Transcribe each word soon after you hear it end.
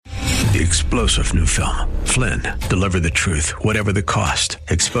The explosive new film, Flynn, deliver the truth, whatever the cost,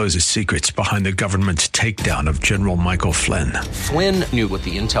 exposes secrets behind the government's takedown of General Michael Flynn. Flynn knew what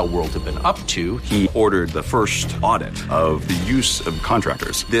the intel world had been up to. He ordered the first audit of the use of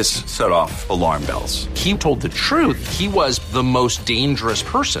contractors. This set off alarm bells. He told the truth. He was the most dangerous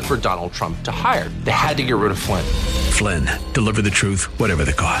person for Donald Trump to hire. They had to get rid of Flynn. Flynn, deliver the truth, whatever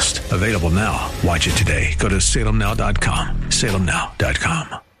the cost. Available now. Watch it today. Go to salemnow.com.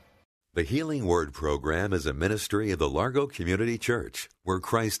 salemnow.com. The Healing Word program is a ministry of the Largo Community Church, where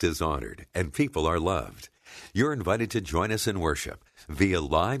Christ is honored and people are loved. You're invited to join us in worship via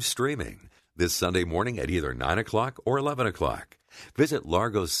live streaming this Sunday morning at either 9 o'clock or 11 o'clock. Visit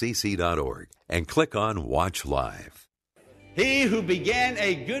largocc.org and click on Watch Live. He who began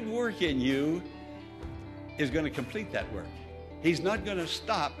a good work in you is going to complete that work. He's not going to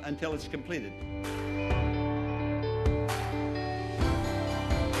stop until it's completed.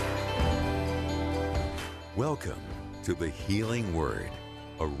 Welcome to the Healing Word,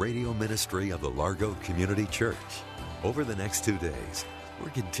 a radio ministry of the Largo Community Church. Over the next 2 days, we're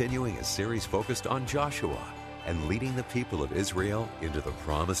continuing a series focused on Joshua and leading the people of Israel into the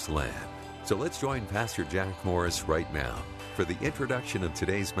Promised Land. So let's join Pastor Jack Morris right now for the introduction of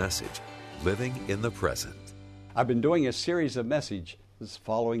today's message, Living in the Present. I've been doing a series of messages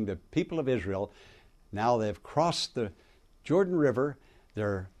following the people of Israel. Now they've crossed the Jordan River.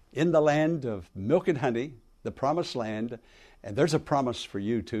 They're in the land of milk and honey, the Promised Land. And there's a promise for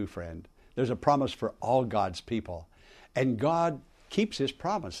you too, friend. There's a promise for all God's people. And God keeps His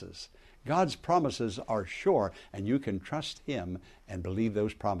promises. God's promises are sure, and you can trust Him and believe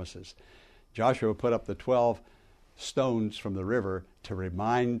those promises. Joshua put up the 12 stones from the river to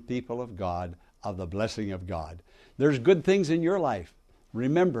remind people of God of the blessing of God. There's good things in your life.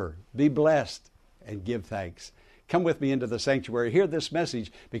 Remember, be blessed, and give thanks. Come with me into the sanctuary. Hear this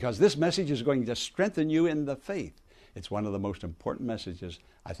message, because this message is going to strengthen you in the faith. It's one of the most important messages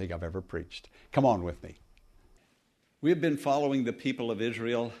I think I've ever preached. Come on with me. We've been following the people of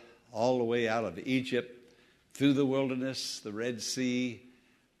Israel all the way out of Egypt, through the wilderness, the Red Sea.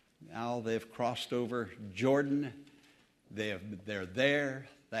 Now they've crossed over Jordan. They're there.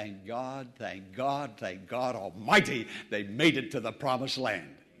 Thank God, thank God, thank God Almighty, they made it to the Promised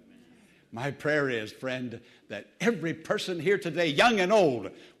Land. My prayer is, friend, that every person here today, young and old,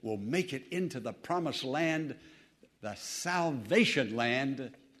 will make it into the Promised Land, the salvation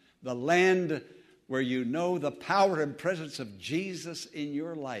land, the land where you know the power and presence of Jesus in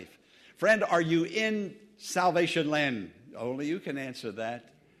your life. Friend, are you in salvation land? Only you can answer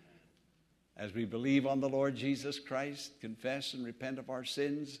that. As we believe on the Lord Jesus Christ, confess and repent of our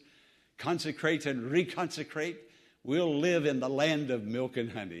sins, consecrate and reconsecrate, we'll live in the land of milk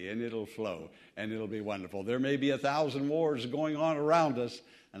and honey, and it'll flow, and it'll be wonderful. There may be 1,000 wars going on around us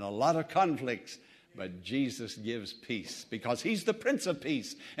and a lot of conflicts, but Jesus gives peace because He's the Prince of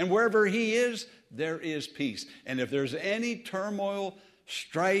Peace. And wherever He is, there is peace. And if there's any turmoil,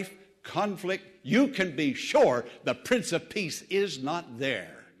 strife, conflict, you can be sure the Prince of Peace is not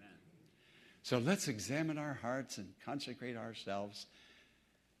there. So let's examine our hearts and consecrate ourselves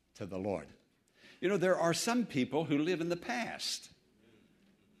to the Lord. You know, there are some people who live in the past.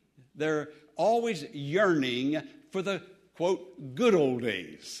 They're always yearning for the, quote, good old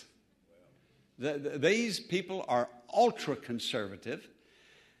days. These people are ultra-conservative,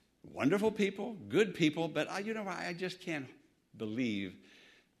 wonderful people, good people, but I just can't believe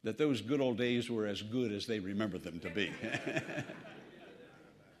that those good old days were as good as they remember them to be.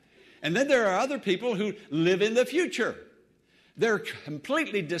 And then there are other people who live in the future. They're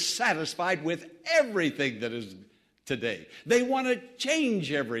completely dissatisfied with everything that is today. They want to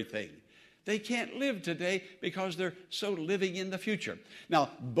change everything. They can't live today because they're so living in the future.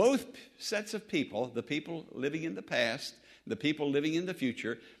 Now, both sets of people, the people living in the past, the people living in the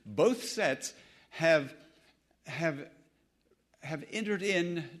future, both sets have entered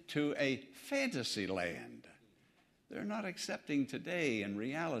into a fantasy land. They're not accepting today and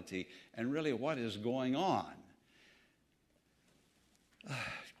reality and really what is going on.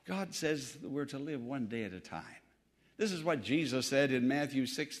 God says that we're to live one day at a time. This is what Jesus said in Matthew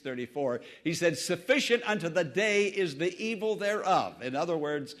 6:34. He said, "Sufficient unto the day is the evil thereof." In other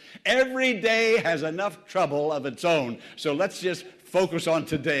words, every day has enough trouble of its own. So let's just focus on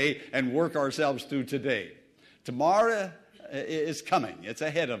today and work ourselves through today. Tomorrow is coming. It's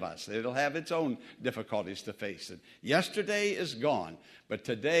ahead of us. It'll have its own difficulties to face. And yesterday is gone. But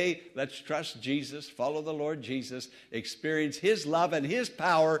today, let's trust Jesus, follow the Lord Jesus, experience His love and His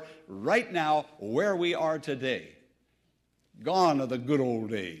power right now where we are today. Gone are the good old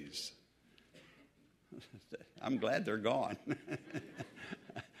days. I'm glad they're gone.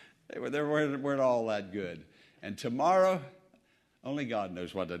 They weren't all that good. And tomorrow, only God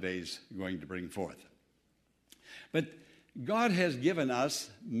knows what the day's going to bring forth. But God has given us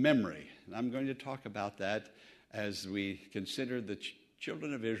memory. And I'm going to talk about that as we consider the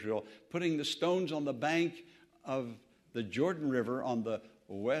children of Israel putting the stones on the bank of the Jordan River on the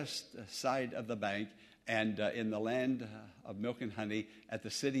west side of the bank and in the land of milk and honey at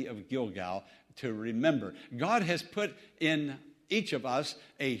the city of Gilgal to remember. God has put in each of us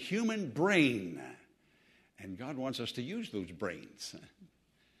a human brain, and God wants us to use those brains.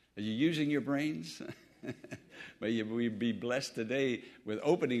 Are you using your brains? May we be blessed today with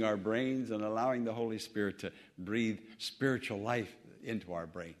opening our brains and allowing the Holy Spirit to breathe spiritual life into our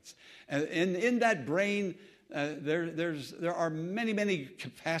brains. And in that brain, there are many, many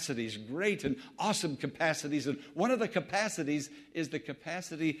capacities, great and awesome capacities. And one of the capacities is the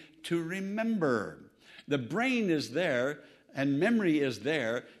capacity to remember. The brain is there, and memory is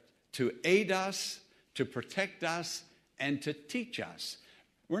there to aid us, to protect us, and to teach us.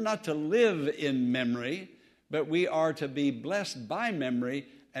 We're not to live in memory, but we are to be blessed by memory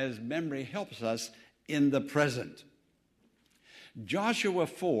as memory helps us in the present. Joshua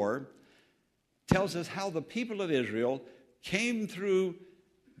 4 tells us how the people of Israel came through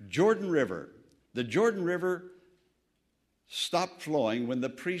Jordan River. The Jordan River stopped flowing when the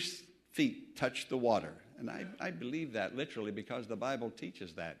priest's feet touched the water. And I believe that literally because the Bible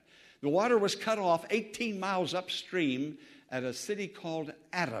teaches that. The water was cut off 18 miles upstream at a city called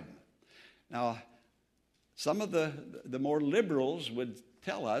Adam. Now, some of the more liberals would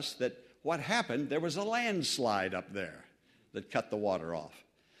tell us that what happened, there was a landslide up there that cut the water off.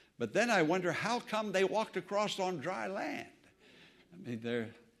 But then I wonder how come they walked across on dry land? I mean,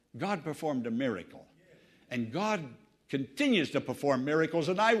 God performed a miracle. And God continues to perform miracles,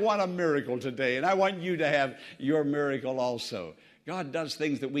 and I want a miracle today, and I want you to have your miracle also. God does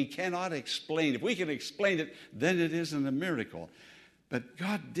things that we cannot explain. If we can explain it, then it isn't a miracle. But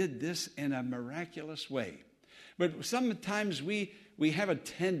God did this in a miraculous way. But sometimes we have a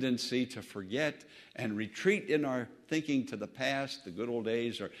tendency to forget and retreat in our thinking to the past, the good old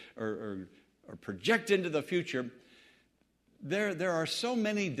days, or project into the future. There are so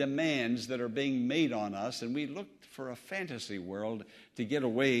many demands that are being made on us, and we look for a fantasy world to get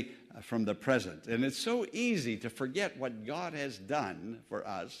away from the present. And it's so easy to forget what God has done for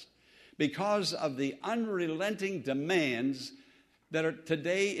us because of the unrelenting demands that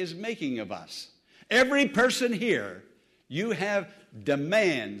today is making of us. Every person here, you have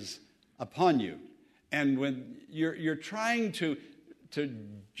demands upon you. And when you're trying to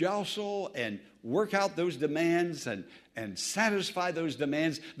jostle and work out those demands and satisfy those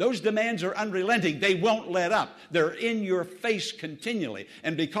demands are unrelenting. They won't let up. They're in your face continually.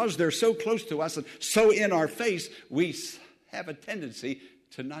 And because they're so close to us and so in our face, we have a tendency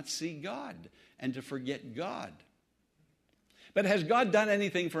to not see God and to forget God. But has God done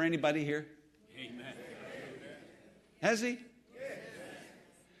anything for anybody here? Amen. Has He? Yes.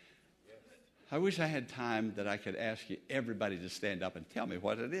 I wish I had time that I could ask you, everybody, to stand up and tell me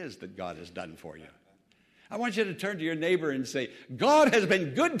what it is that God has done for you. I want you to turn to your neighbor and say, God has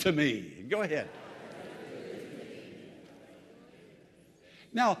been good to me. Go ahead.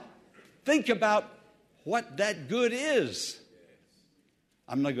 Now, think about what that good is.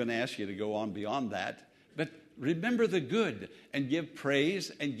 I'm not going to ask you to go on beyond that, but remember the good and give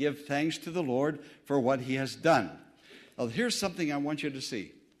praise and give thanks to the Lord for what He has done. Now, here's something I want you to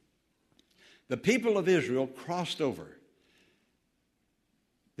see. The people of Israel crossed over.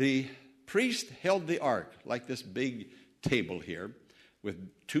 The priest held the ark like this big table here with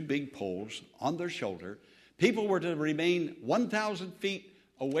two big poles on their shoulder. People were to remain 1,000 feet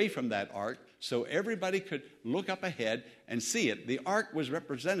away from that ark so everybody could look up ahead and see it. The ark was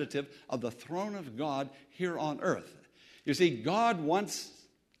representative of the throne of God here on earth. You see, God wants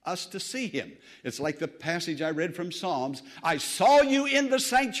us to see Him. It's like the passage I read from Psalms. I saw you in the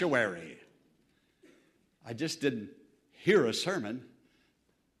sanctuary. I just didn't hear a sermon.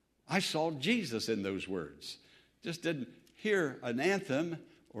 I saw Jesus in those words. Just didn't hear an anthem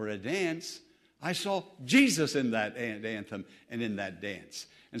or a dance. I saw Jesus in that anthem and in that dance.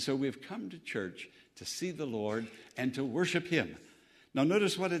 And so we've come to church to see the Lord and to worship Him. Now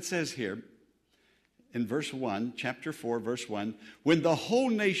notice what it says here in verse 1, chapter 4, verse 1. When the whole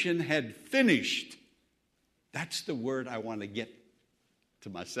nation had finished. That's the word I want to get to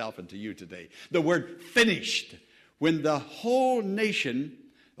myself and to you today. The word finished. When the whole nation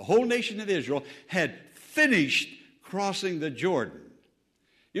of Israel had finished crossing the Jordan.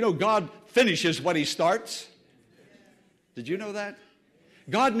 You know, God finishes what He starts. Did you know that?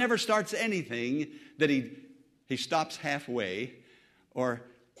 God never starts anything that He stops halfway or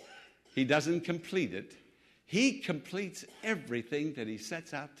He doesn't complete it. He completes everything that he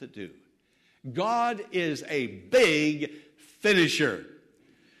sets out to do. God is a big finisher.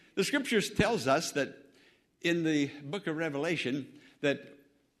 The Scriptures tells us that in the book of Revelation, that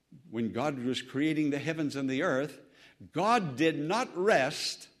when God was creating the heavens and the earth, God did not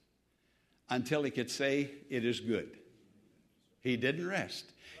rest until he could say, it is good. He didn't rest.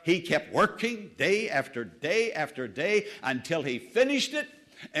 He kept working day after day after day until he finished it.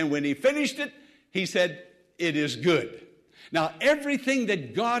 And when he finished it, he said, it is good. Now, everything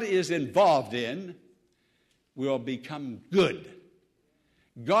that God is involved in will become good.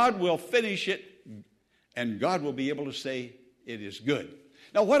 God will finish it, and God will be able to say, it is good.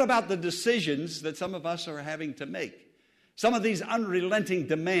 Now, what about the decisions that some of us are having to make? Some of these unrelenting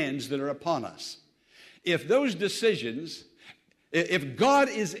demands that are upon us. If those decisions, if God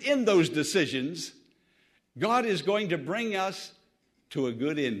is in those decisions, God is going to bring us to a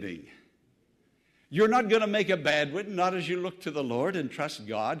good ending. You're not going to make a bad one, not as you look to the Lord and trust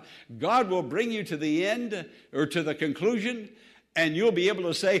God. God will bring you to the end or to the conclusion, and you'll be able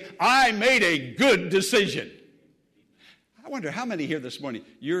to say, I made a good decision. I wonder how many here this morning,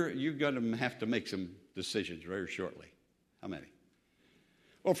 you're going to have to make some decisions very shortly. How many?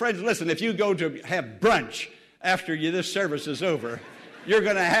 Well, friends, listen, if you go to have brunch after this service is over, you're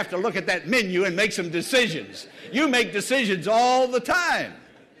going to have to look at that menu and make some decisions. You make decisions all the time.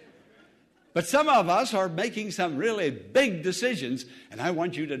 But some of us are making some really big decisions, and I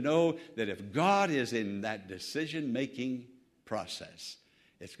want you to know that if God is in that decision-making process,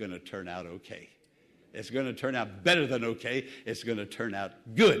 it's going to turn out okay. It's going to turn out better than okay. It's going to turn out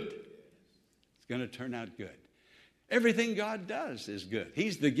good. It's going to turn out good. Everything God does is good.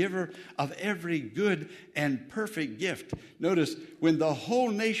 He's the giver of every good and perfect gift. Notice, when the whole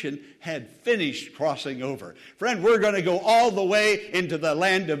nation had finished crossing over. Friend, we're going to go all the way into the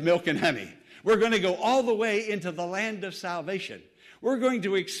land of milk and honey. We're going to go all the way into the land of salvation. We're going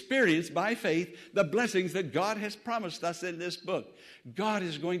to experience by faith the blessings that God has promised us in this book. God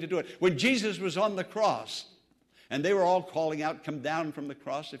is going to do it. When Jesus was on the cross, and they were all calling out, come down from the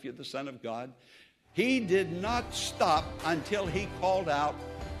cross if you're the Son of God, he did not stop until he called out,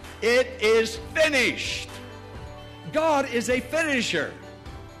 it is finished. God is a finisher.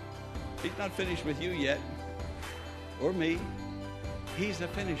 He's not finished with you yet, or me. He's a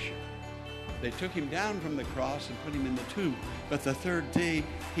finisher. They took him down from the cross and put him in the tomb. But the third day,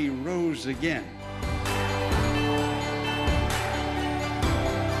 he rose again.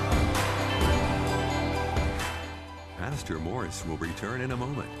 Pastor Morris will return in a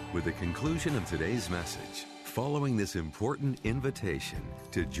moment with the conclusion of today's message, following this important invitation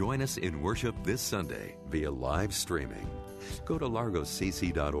to join us in worship this Sunday via live streaming. Go to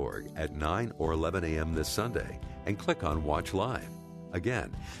largocc.org at 9 or 11 a.m. this Sunday and click on Watch Live.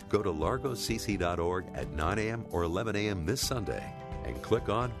 Again, go to largocc.org at 9 a.m. or 11 a.m. this Sunday and click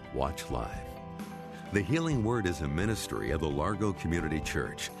on Watch Live. The Healing Word is a ministry of the Largo Community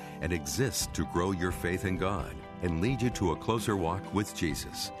Church and exists to grow your faith in God and lead you to a closer walk with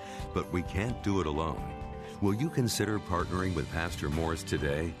Jesus. But we can't do it alone. Will you consider partnering with Pastor Morris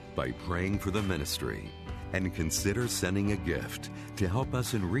today by praying for the ministry? And consider sending a gift to help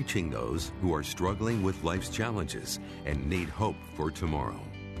us in reaching those who are struggling with life's challenges and need hope for tomorrow.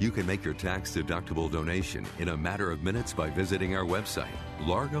 You can make your tax-deductible donation in a matter of minutes by visiting our website,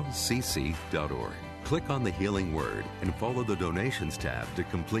 largocc.org. Click on the Healing Word and follow the Donations tab to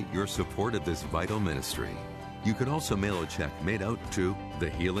complete your support of this vital ministry. You can also mail a check made out to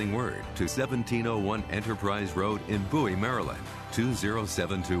The Healing Word to 1701 Enterprise Road in Bowie, Maryland,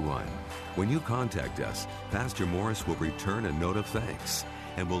 20721. When you contact us, Pastor Morris will return a note of thanks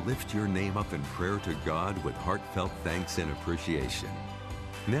and will lift your name up in prayer to God with heartfelt thanks and appreciation.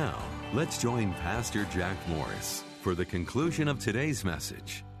 Now, let's join Pastor Jack Morris for the conclusion of today's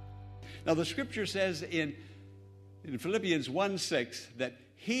message. Now, the Scripture says in Philippians 1:6 that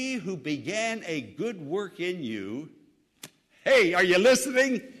he who began a good work in you, hey, are you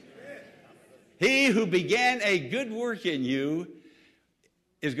listening? He who began a good work in you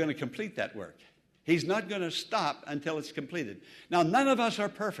is going to complete that work. He's not going to stop until it's completed. Now, none of us are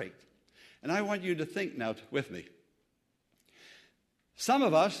perfect. And I want you to think now with me. Some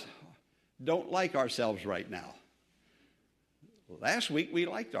of us don't like ourselves right now. Last week, we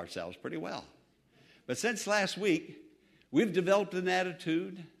liked ourselves pretty well. But since last week, we've developed an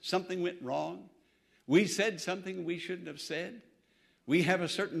attitude. Something went wrong. We said something we shouldn't have said. We have a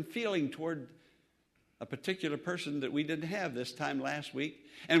certain feeling toward a particular person that we didn't have this time last week.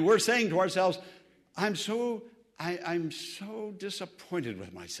 And we're saying to ourselves, I'm so I'm so disappointed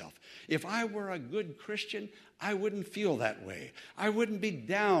with myself. If I were a good Christian, I wouldn't feel that way. I wouldn't be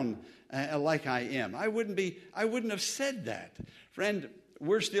down like I am. I wouldn't have said that. Friend,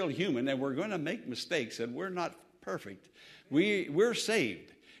 we're still human, and we're going to make mistakes, and we're not perfect. We're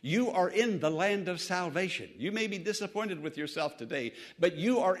saved. You are in the land of salvation. You may be disappointed with yourself today, but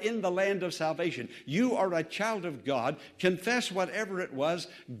you are in the land of salvation. You are a child of God. Confess whatever it was.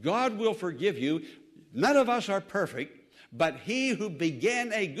 God will forgive you. None of us are perfect, but he who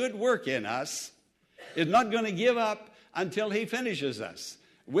began a good work in us is not going to give up until he finishes us,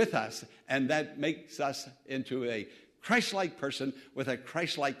 with us, and that makes us into a Christ-like person with a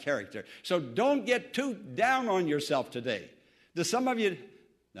Christ-like character. So don't get too down on yourself today. Do some of you...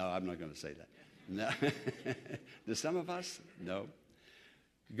 No, I'm not going to say that. No. Do some of us? No.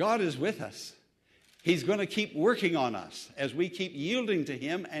 God is with us. He's going to keep working on us. As we keep yielding to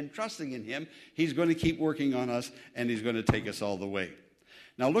him and trusting in him, he's going to keep working on us, and he's going to take us all the way.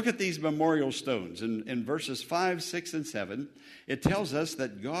 Now look at these memorial stones. In verses 5, 6, and 7, it tells us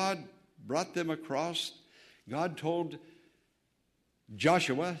that God brought them across. God told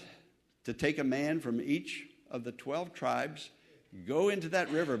Joshua to take a man from each of the 12 tribes, go into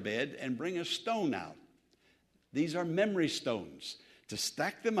that riverbed and bring a stone out. These are memory stones, to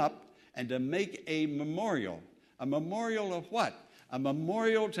stack them up and to make a memorial. A memorial of what? A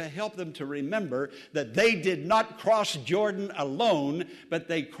memorial to help them to remember that they did not cross Jordan alone, but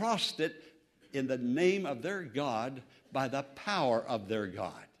they crossed it in the name of their God, by the power of their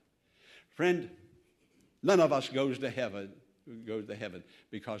God. Friend, none of us goes to heaven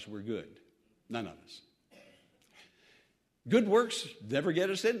because we're good. None of us. Good works never get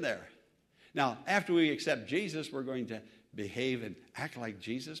us in there. Now, after we accept Jesus, we're going to behave and act like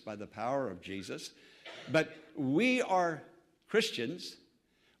Jesus by the power of Jesus. But we are Christians.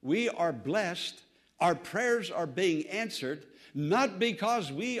 We are blessed. Our prayers are being answered, not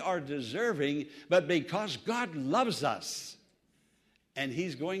because we are deserving, but because God loves us. And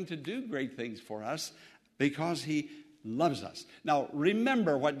he's going to do great things for us because he loves us. Now,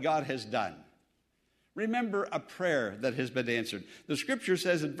 remember what God has done. Remember a prayer that has been answered. The scripture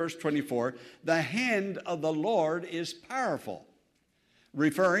says in verse 24, the hand of the Lord is powerful,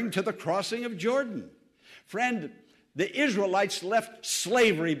 referring to the crossing of Jordan. Friend, the Israelites left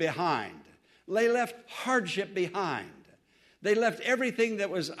slavery behind. They left hardship behind. They left everything that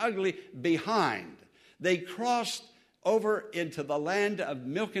was ugly behind. They crossed over into the land of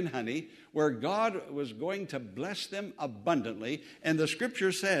milk and honey, where God was going to bless them abundantly. And the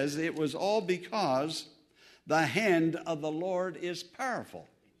scripture says it was all because the hand of the Lord is powerful.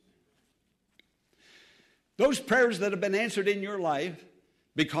 Those prayers that have been answered in your life,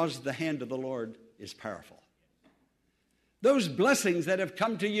 because the hand of the Lord is powerful. Those blessings that have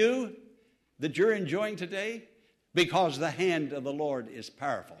come to you that you're enjoying today, because the hand of the Lord is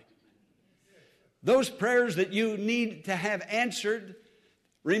powerful. Those prayers that you need to have answered,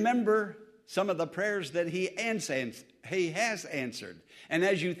 remember some of the prayers that he has answered. And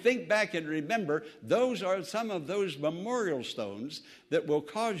as you think back and remember, those are some of those memorial stones that will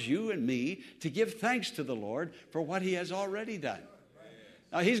cause you and me to give thanks to the Lord for what he has already done.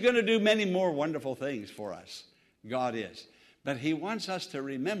 Now, he's going to do many more wonderful things for us. God is. But he wants us to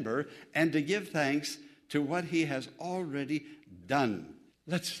remember and to give thanks to what he has already done.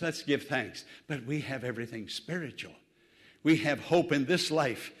 Let's give thanks. But we have everything spiritual. We have hope in this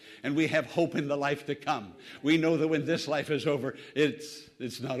life, and we have hope in the life to come. We know that when this life is over,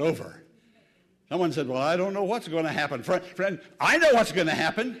 it's not over. Someone said, well, I don't know what's going to happen. Friend, I know what's going to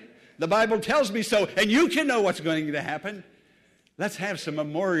happen. The Bible tells me so, and you can know what's going to happen. Let's have some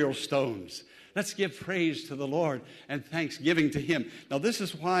memorial stones. Let's give praise to the Lord and thanksgiving to him. Now, this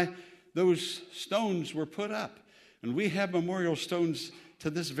is why those stones were put up. And we have memorial stones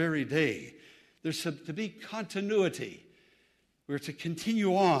to this very day. There's to be continuity. We're to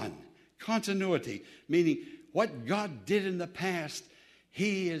continue on. Continuity, meaning what God did in the past,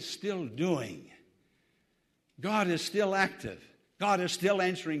 he is still doing. God is still active. God is still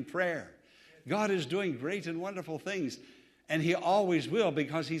answering prayer. God is doing great and wonderful things. And he always will,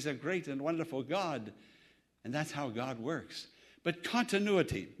 because he's a great and wonderful God. And that's how God works. But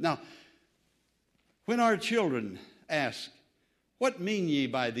continuity. Now, when our children ask, what mean ye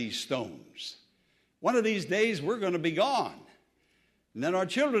by these stones? One of these days we're going to be gone. And then our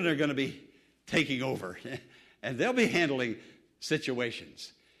children are going to be taking over. And they'll be handling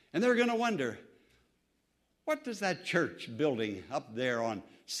situations. And they're going to wonder, what does that church building up there on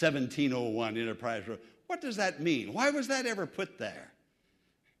 1701 Enterprise Road, what does that mean? Why was that ever put there?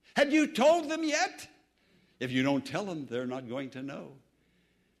 Have you told them yet? If you don't tell them, they're not going to know.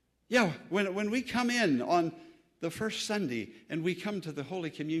 Yeah, when we come in on the first Sunday, and we come to the Holy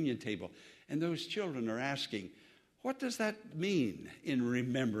Communion table, and those children are asking, what does that mean, in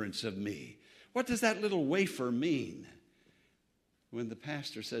remembrance of me? What does that little wafer mean? When the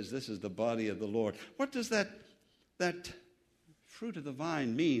pastor says, this is the body of the Lord, what does that fruit of the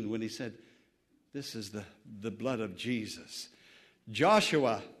vine mean when he said, this is the blood of Jesus?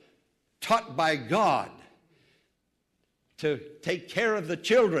 Joshua, taught by God to take care of the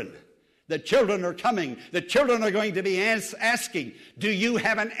children. The children are coming. The children are going to be asking, do you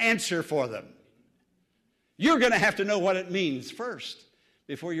have an answer for them? You're going to have to know what it means first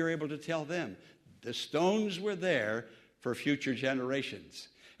before you're able to tell them. The stones were there for future generations.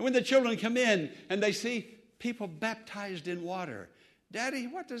 And when the children come in and they see people baptized in water, Daddy,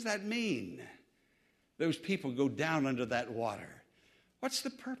 what does that mean? Those people go down under that water. What's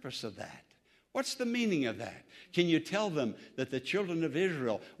the purpose of that? What's the meaning of that? Can you tell them that the children of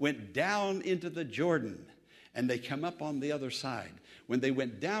Israel went down into the Jordan and they come up on the other side? When they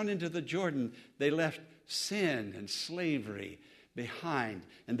went down into the Jordan, they left sin and slavery behind,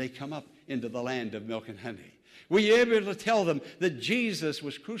 and they come up into the land of milk and honey. Were you able to tell them that Jesus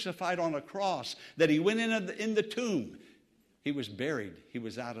was crucified on a cross, that he went in the tomb? He was buried. He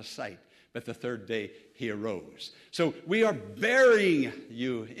was out of sight. But the third day, he arose. So we are burying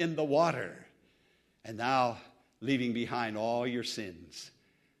you in the water, and now leaving behind all your sins.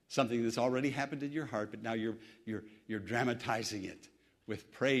 Something that's already happened in your heart, but now you're dramatizing it with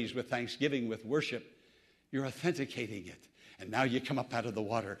praise, with thanksgiving, with worship. You're authenticating it. And now you come up out of the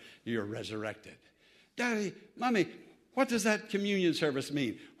water, you're resurrected. Daddy, Mommy, what does that communion service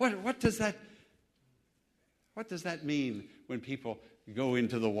mean? What does that mean when people go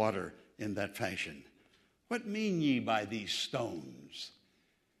into the water in that fashion? What mean ye by these stones?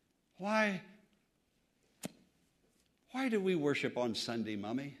 Why do we worship on Sunday,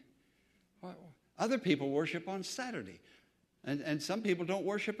 Mommy? Other people worship on Saturday. And some people don't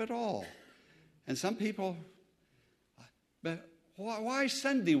worship at all. And some people... But why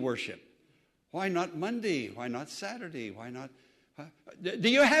Sunday worship? Why not Monday? Why not Saturday? Why not? Do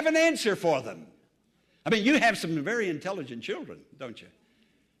you have an answer for them? I mean, you have some very intelligent children, don't you?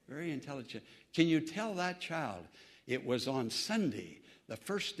 Very intelligent. Can you tell that child it was on Sunday, the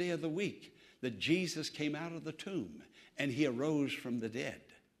first day of the week, that Jesus came out of the tomb and he arose from the dead?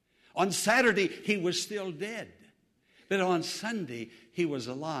 On Saturday, he was still dead. But on Sunday, he was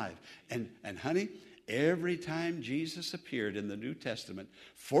alive. And honey, every time Jesus appeared in the New Testament,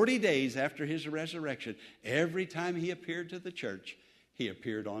 40 days after his resurrection, every time he appeared to the church, he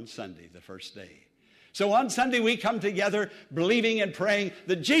appeared on Sunday, the first day. So on Sunday we come together believing and praying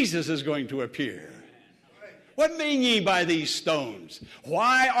that Jesus is going to appear. What mean ye by these stones?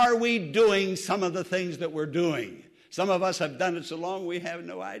 Why are we doing some of the things that we're doing? Some of us have done it so long we have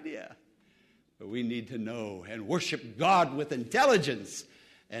no idea. But we need to know and worship God with intelligence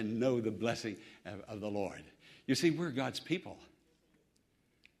and know the blessing of the Lord. You see, we're God's people.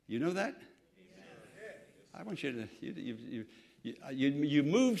 You know that? I want you to... You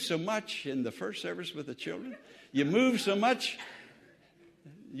moved so much in the first service with the children. You moved so much.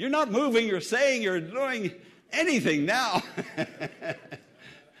 You're not moving or saying or doing anything now.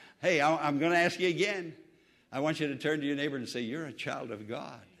 Hey, I'm going to ask you again. I want you to turn to your neighbor and say, you're a child of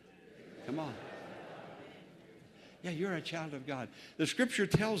God. Come on. Yeah, you're a child of God. The scripture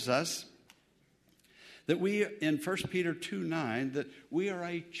tells us that we, in 1 Peter 2:9, that we are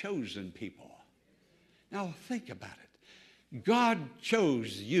a chosen people. Now, think about it. God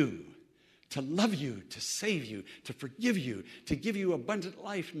chose you to love you, to save you, to forgive you, to give you abundant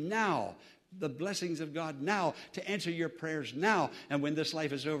life now, the blessings of God now, to answer your prayers now, and when this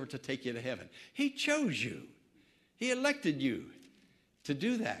life is over, to take you to heaven. He chose you. He elected you to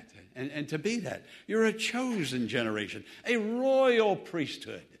do that and to be that. You're a chosen generation, a royal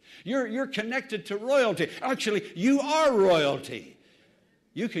priesthood. You're connected to royalty. Actually, you are royalty.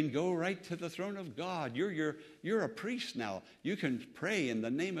 You can go right to the throne of God. You're a priest now. You can pray in the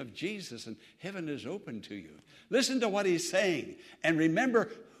name of Jesus and heaven is open to you. Listen to what he's saying and remember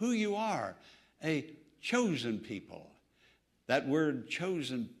who you are, a chosen people. That word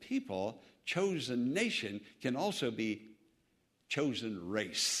chosen people, chosen nation, can also be chosen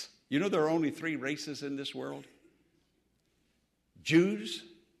race. You know there are only 3 races in this world? Jews,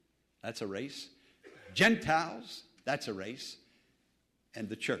 that's a race. Gentiles, that's a race. And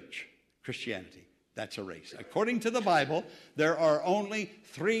the church, Christianity, that's a race. According to the Bible, there are only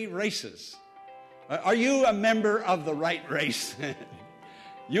 3 races. Are you a member of the right race?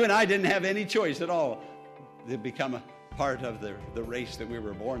 You and I didn't have any choice at all to become a part of the race that we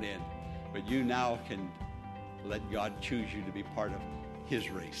were born in. But you now can let God choose you to be part of his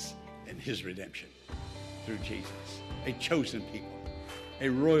race and his redemption. through Jesus. A chosen people, a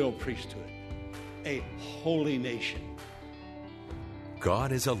royal priesthood, a holy nation.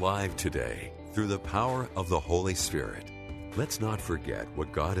 God is alive today through the power of the Holy Spirit. Let's not forget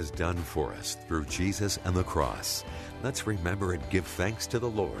what God has done for us through Jesus and the cross. Let's remember and give thanks to the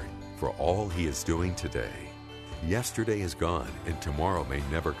Lord for all He is doing today. Yesterday is gone and tomorrow may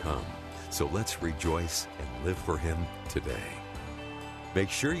never come. So let's rejoice and live for Him today. Make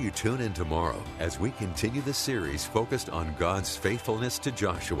sure you tune in tomorrow as we continue the series focused on God's faithfulness to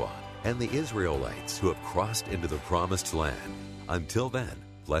Joshua and the Israelites who have crossed into the promised land. Until then,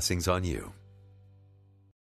 blessings on you.